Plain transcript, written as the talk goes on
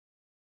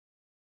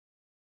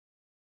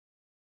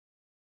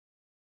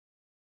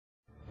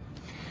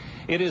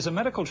It is a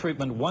medical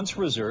treatment once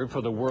reserved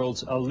for the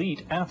world's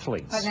elite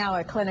athletes. But now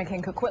a clinic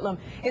in Coquitlam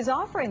is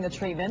offering the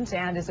treatment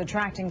and is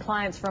attracting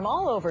clients from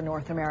all over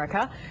North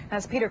America.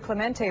 As Peter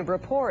Clemente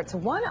reports,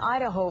 one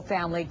Idaho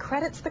family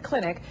credits the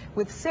clinic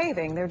with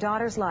saving their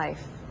daughter's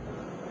life.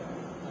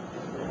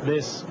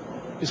 This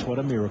is what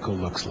a miracle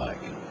looks like.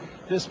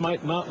 This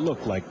might not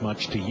look like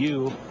much to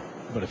you,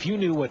 but if you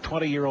knew what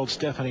 20-year-old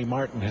Stephanie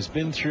Martin has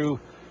been through,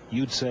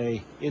 you'd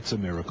say it's a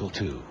miracle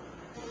too.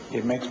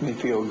 It makes me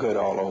feel good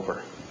all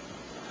over.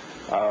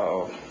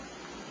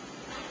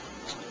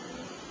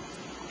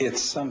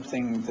 It's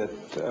something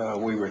that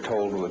we were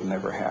told would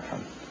never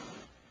happen.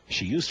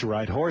 She used to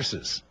ride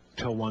horses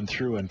till one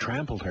threw and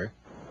trampled her.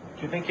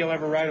 Do you think you'll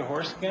ever ride a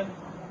horse again?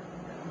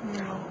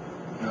 No.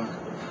 No?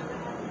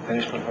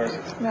 Finish with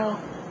horses? No.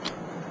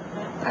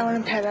 I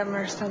want to pet them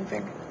or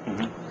something.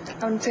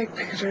 Mm-hmm. I want to take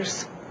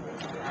pictures.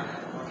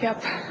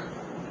 Yep.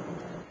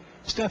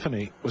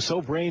 Stephanie was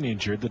so brain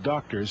injured the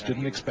doctors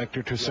didn't expect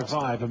her to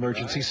survive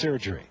emergency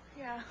surgery.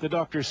 Yeah. The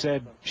doctor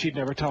said she'd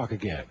never talk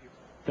again.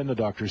 Then the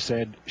doctor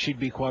said she'd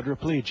be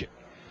quadriplegic.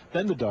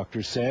 Then the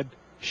doctor said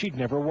she'd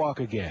never walk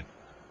again.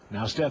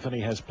 Now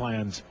Stephanie has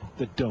plans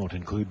that don't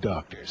include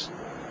doctors.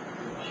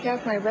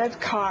 Yep, my red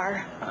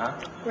car.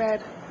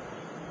 Red.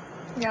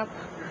 Yep.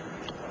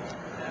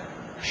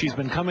 She's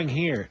been coming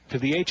here to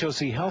the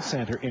HOC Health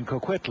Center in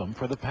Coquitlam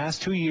for the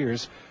past 2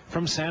 years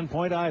from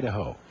Sandpoint,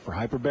 Idaho for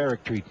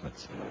hyperbaric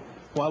treatments.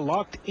 While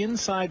locked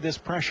inside this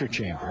pressure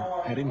chamber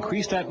at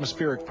increased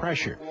atmospheric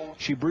pressure,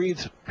 she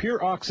breathes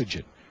pure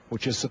oxygen,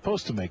 which is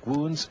supposed to make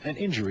wounds and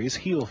injuries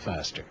heal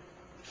faster.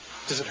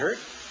 Does it hurt?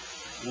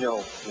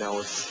 No,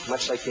 it's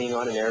much like being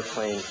on an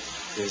airplane.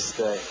 There's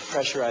the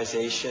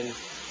pressurization,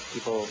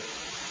 people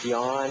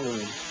yawn,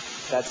 and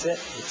that's it.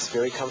 It's a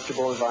very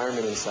comfortable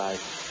environment inside.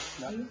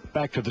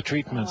 Back to the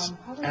treatments.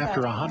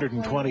 After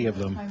 120 of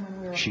them,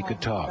 she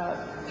could talk.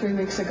 About 3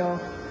 weeks ago,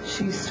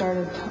 she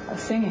started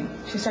singing.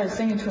 She started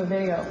singing to a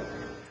video.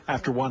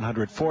 After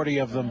 140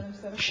 of them,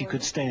 she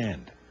could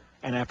stand.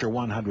 And after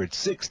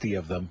 160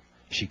 of them,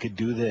 she could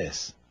do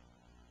this.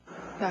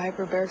 The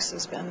hyperbarics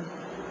has been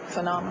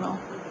phenomenal.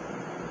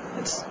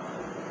 It's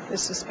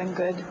just been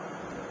good.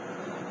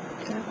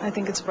 Yeah, I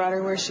think it's brought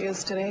her where she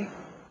is today.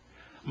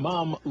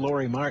 Mom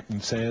Lori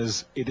Martin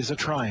says it is a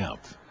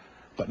triumph,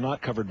 but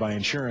not covered by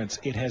insurance.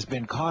 It has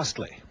been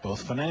costly,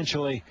 both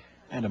financially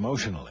and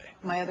emotionally.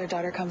 My other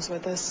daughter comes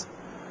with us,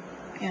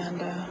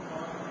 and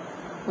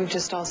we've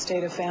just all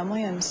stayed a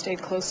family and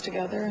stayed close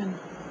together and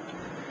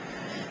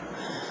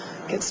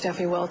get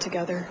Steffi well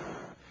together.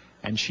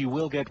 And she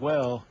will get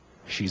well.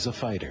 She's a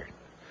fighter.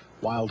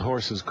 Wild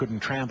horses couldn't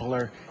trample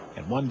her,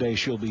 and one day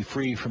she'll be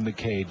free from the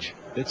cage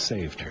that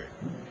saved her.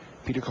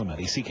 Peter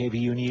Clemente,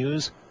 CKVU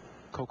News,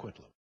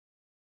 Coquitlam.